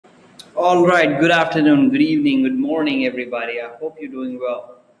All right, good afternoon, good evening, good morning, everybody. I hope you're doing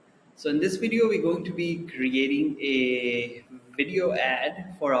well. So, in this video, we're going to be creating a video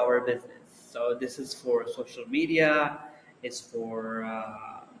ad for our business. So, this is for social media, it's for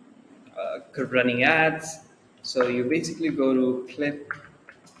running ads. So, you basically go to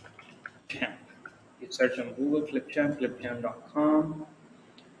ClipChamp. You search on Google ClipChamp, clipchamp.com,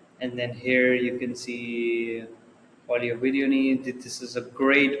 and then here you can see all your video needs. This is a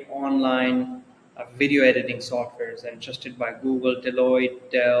great online video editing softwares and trusted by Google,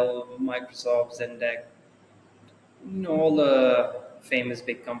 Deloitte, Dell, Microsoft, Zendesk. All the famous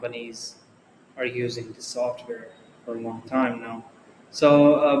big companies are using this software for a long time now.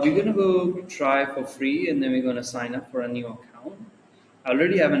 So we're gonna go try for free, and then we're gonna sign up for a new account. I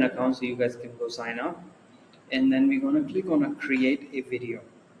already have an account, so you guys can go sign up, and then we're gonna click on a create a video.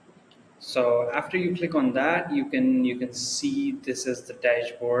 So after you click on that, you can see this is the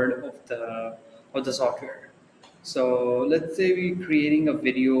dashboard of the software. So let's say we're creating a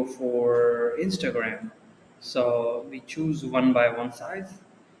video for Instagram. So we choose 1:1 size.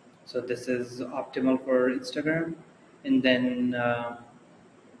 So this is optimal for Instagram. And then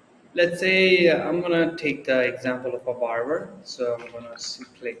let's say I'm gonna take the example of a barber. So I'm gonna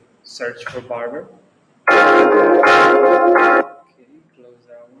click search for barber. Okay, close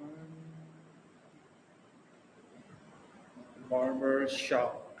that one. Barber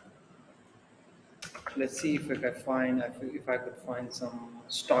shop. Let's see if I could find some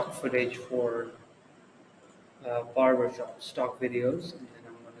stock footage for barber shop stock videos, and then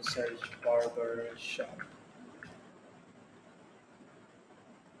I'm going to search barber shop.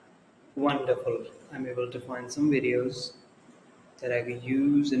 Wonderful! I'm able to find some videos that I could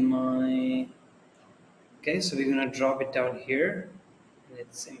use in my. Okay, so we're gonna drop it down here, and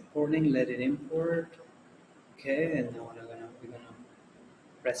it's importing. Let it import. Okay, and now we're gonna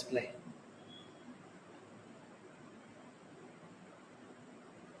press play.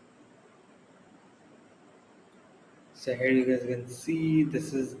 So here you guys can see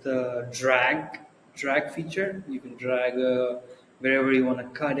this is the drag feature. You can drag wherever you want to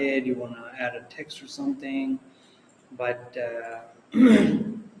cut it. You want to add a text or something, but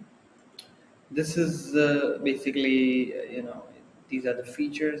this is basically these are the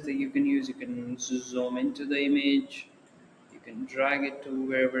features that you can use. You can zoom into the image. You can drag it to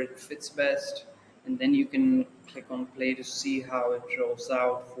wherever it fits best, and then you can click on play to see how it rolls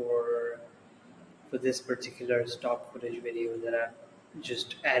out for this particular stock footage video that I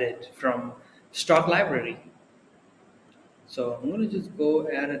just added from stock library. So I'm gonna just go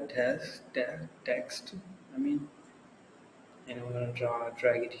add a text. I mean, and I'm gonna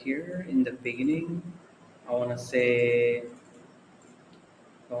drag it here in the beginning. I wanna say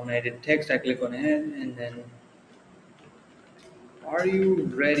I wanna edit text. I click on it, and then are you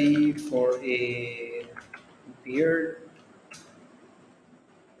ready for a beard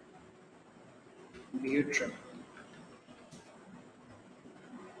beard trim?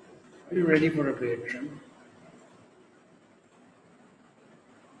 Are you ready for a beard trim?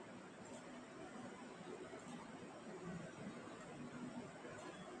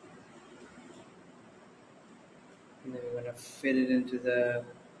 And then we're gonna fit it into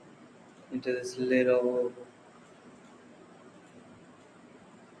this little.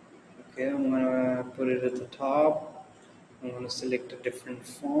 Okay, I'm gonna put it at the top. I'm gonna select a different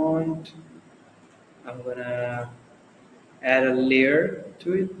font. I'm gonna add a layer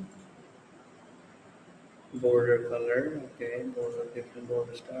to it. Border color, okay, different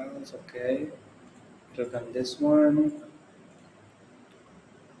border styles, okay. Click on this one,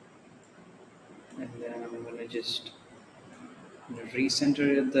 and then I'm gonna just recenter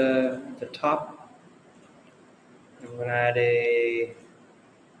it at the top. I'm gonna add a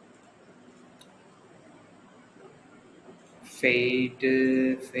fade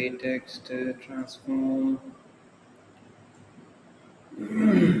text transform.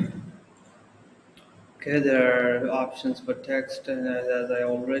 Okay, there are options for text, as I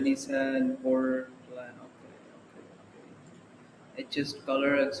already said, border line. Okay. It's just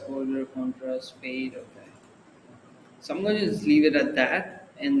color, exposure, contrast, fade. Okay. So I'm going to just leave it at that,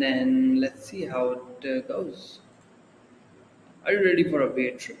 and then let's see how it goes. Are you ready for a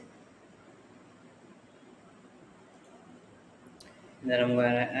beard trim? And then I'm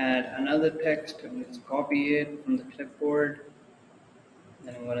going to add another text. I'm going to copy it from the clipboard.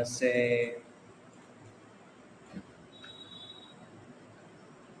 Then I'm going to say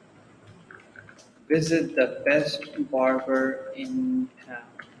visit the best barber in town.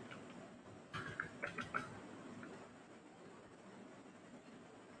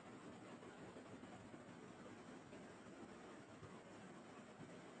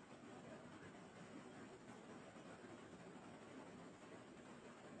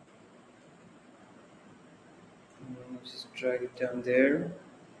 drag it down there.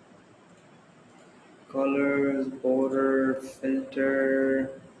 Colors, border,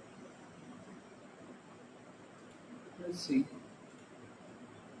 filter. Let's see.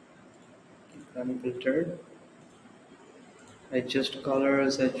 Unfiltered. Adjust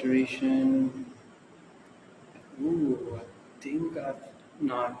color, saturation. Ooh, I think I've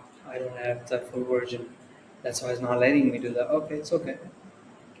not. I don't have the full version. That's why it's not letting me do that. Okay, it's okay.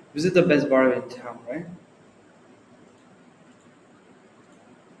 Visit the best bar in town, right?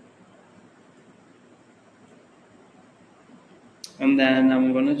 And then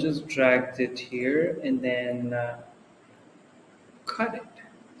I'm gonna just drag it here and then cut it.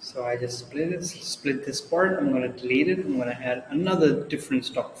 So I just split this part. I'm gonna delete it. I'm gonna add another different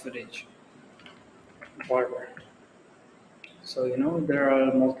stock footage. Barber. So there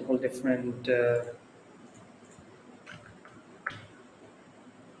are multiple different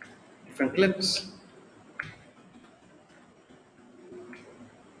clips.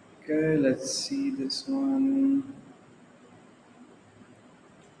 Okay, let's see this one.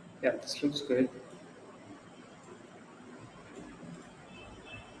 Yeah, this looks good.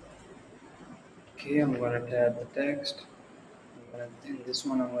 Okay, I'm gonna add the text. In this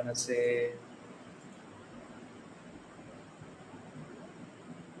one, I'm gonna say,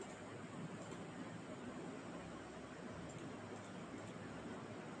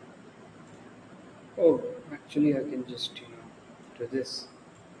 oh, actually, I can just do this.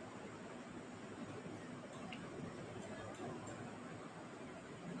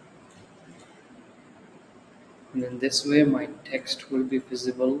 And then this way, my text will be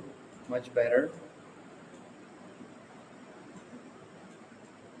visible much better.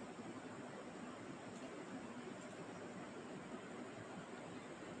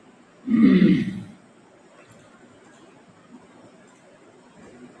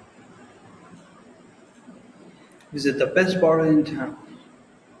 Visit the best bar in town.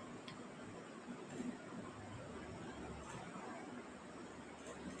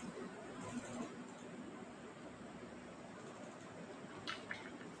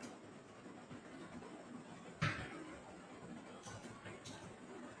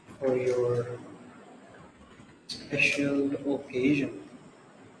 For your special occasion.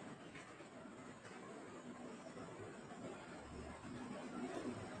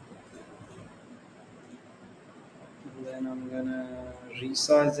 And then I'm gonna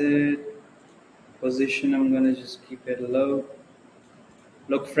resize it. Position, I'm gonna just keep it low.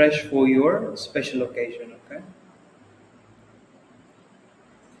 Look fresh for your special occasion, okay?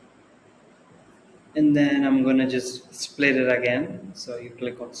 And then I'm gonna just split it again. So you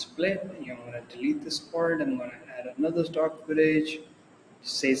click on split, and I'm gonna delete this part. I'm gonna add another stock footage,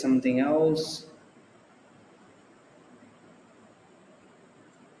 say something else.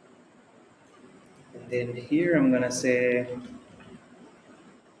 And then here I'm gonna say,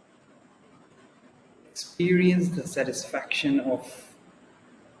 experience the satisfaction of,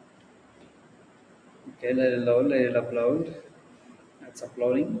 okay, let it load, let it upload. That's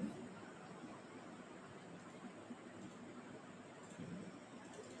uploading.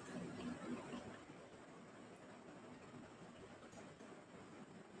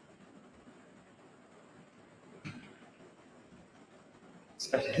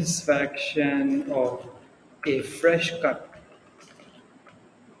 Satisfaction of a fresh cut.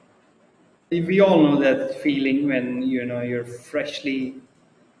 We all know that feeling when you're uh,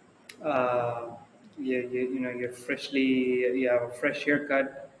 you have a fresh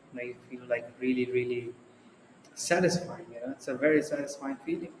haircut. You feel like really really satisfying. It's a very satisfying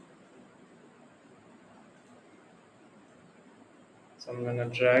feeling. So I'm gonna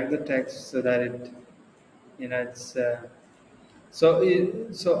drag the text so that it's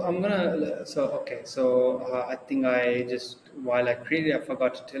so I'm gonna so okay so I think I just while I created, I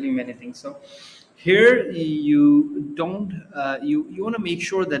forgot to tell you many things. So here you don't you want to make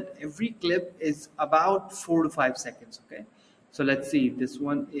sure that every clip is about 4 to 5 seconds. Okay, so let's see, this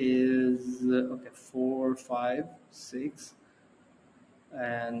one is okay, 4, 5, 6,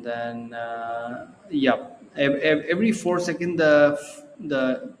 and then yeah, every 4 second the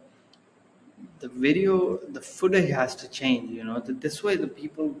video, the footage has to change. This way the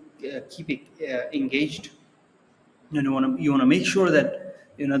people keep it engaged. You want to make sure that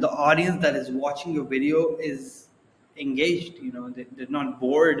the audience that is watching your video is engaged. They're not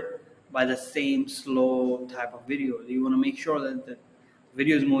bored by the same slow type of video. You want to make sure that the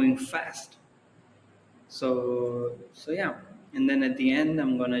video is moving fast. So yeah, and then at the end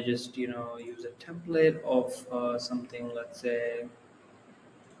I'm gonna just use a template of something, let's say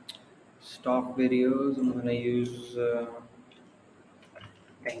stock videos. I'm gonna use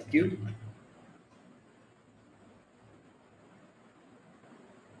thank you.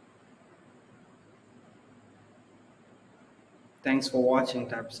 thanks for watching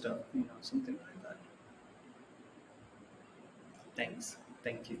type stuff, something like that. Thanks,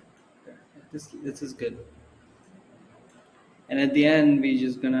 thank you. Okay. This is good. And at the end, we're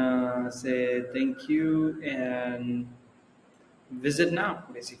just gonna say thank you and visit now,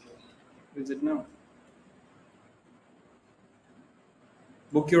 basically. Visit now.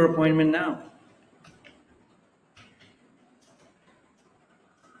 Book your appointment now.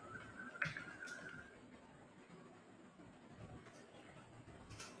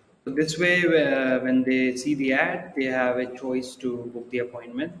 So this way, when they see the ad, they have a choice to book the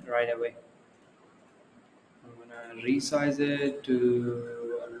appointment right away. I'm gonna resize it to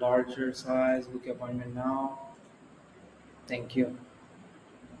a larger size. Book your appointment now. Thank you.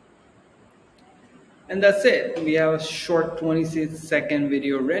 And that's it. We have a short 26-second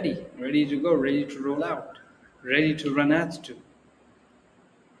video ready to go, ready to roll out, ready to run ads to.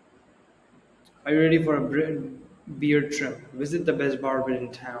 Are you ready for a beard trim? Visit the best barber in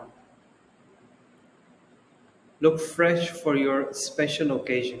town. Look fresh for your special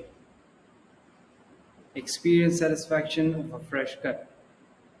occasion. Experience satisfaction of a fresh cut.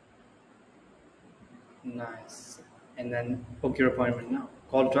 Nice. And then book your appointment now.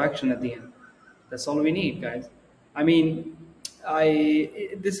 Call to action at the end. That's all we need, guys. I mean, I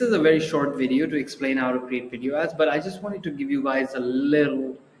this is a very short video to explain how to create video ads, but I just wanted to give you guys a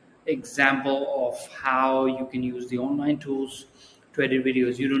little example of how you can use the online tools to edit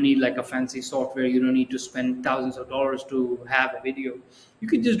videos. You don't need like a fancy software. You don't need to spend thousands of dollars to have a video. You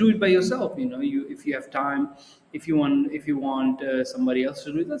can just do it by yourself. You if you have time, if you want somebody else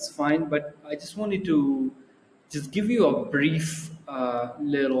to do it, that's fine. But I just wanted to just give you a brief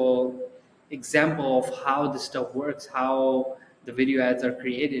little example of how this stuff works, how the video ads are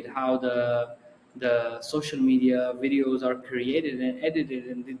created, how the social media videos are created and edited,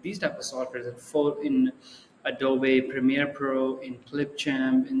 and these type of softwares in Adobe Premiere Pro, in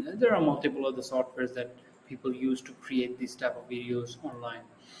ClipChamp, and there are multiple other softwares that people use to create these type of videos online.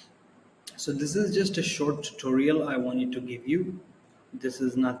 So this is just a short tutorial I wanted to give you. This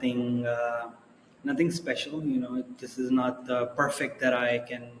is nothing special. This is not the perfect that I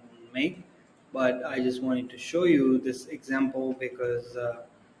can make, but I just wanted to show you this example because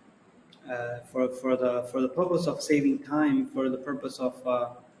for the purpose of saving time, for the purpose of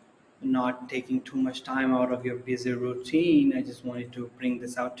not taking too much time out of your busy routine, I just wanted to bring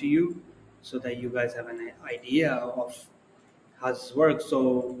this out to you so that you guys have an idea of how this works.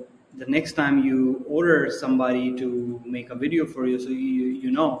 So the next time you order somebody to make a video for you, so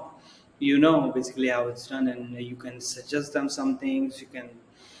you know basically how it's done, and you can suggest them some things.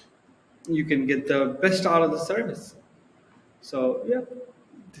 You can get the best out of the service. So yeah,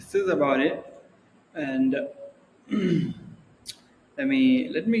 this is about it. And let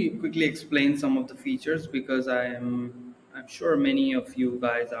me quickly explain some of the features, because I'm sure many of you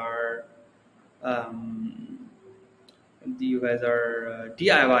guys are um,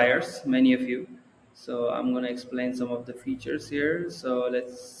 DIYers, many of you. So I'm going to explain some of the features here. So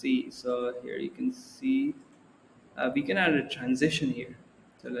let's see. So here you can see we can add a transition here.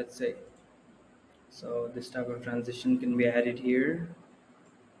 So let's say, so this type of transition can be added here,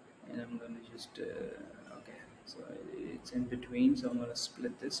 and I'm going to just okay, so it's in between, so I'm going to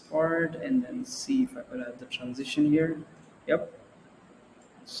split this part and then see if I could add the transition here. Yep.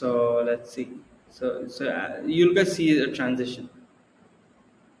 So let's see. So you'll guys see a transition.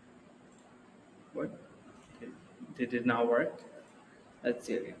 What? Did it not work? Let's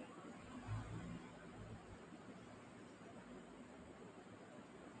see again.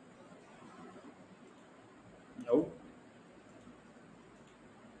 Nope.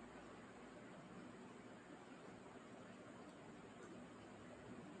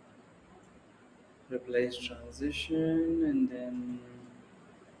 Replace transition, and then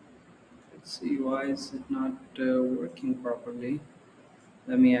let's see, why is it not working properly.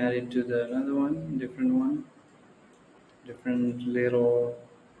 Let me add it to the another one, different little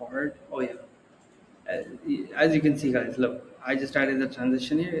part. Oh yeah, uh, as you can see, guys, look, I just added the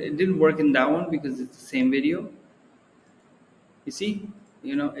transition here. It didn't work in that one because it's the same video. You see,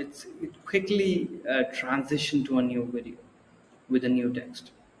 it quickly transitioned to a new video with a new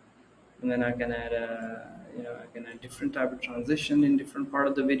text. And then I can add different type of transition in different part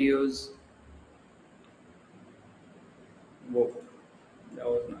of the videos. Whoa, that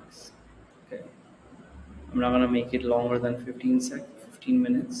was nice. Okay, I'm not gonna make it longer than 15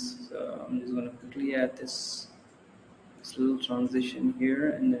 minutes. So I'm just gonna quickly add this little transition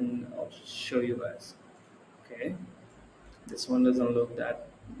here, and then I'll show you guys. Okay, this one doesn't look that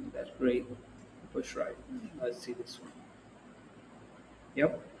great. Push right. Let's see this one.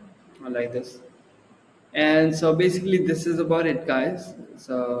 Yep, I like this. And so basically this is about it, guys.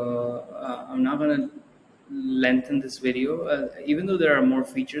 So I'm not gonna lengthen this video, even though there are more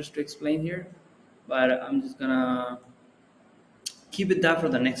features to explain here, but I'm just gonna keep it that for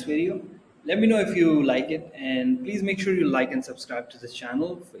the next video. Let me know if you like it, and please make sure you like and subscribe to this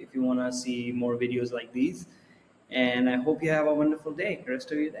channel if you want to see more videos like these. And I hope you have a wonderful day, the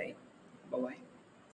rest of your day. Bye bye.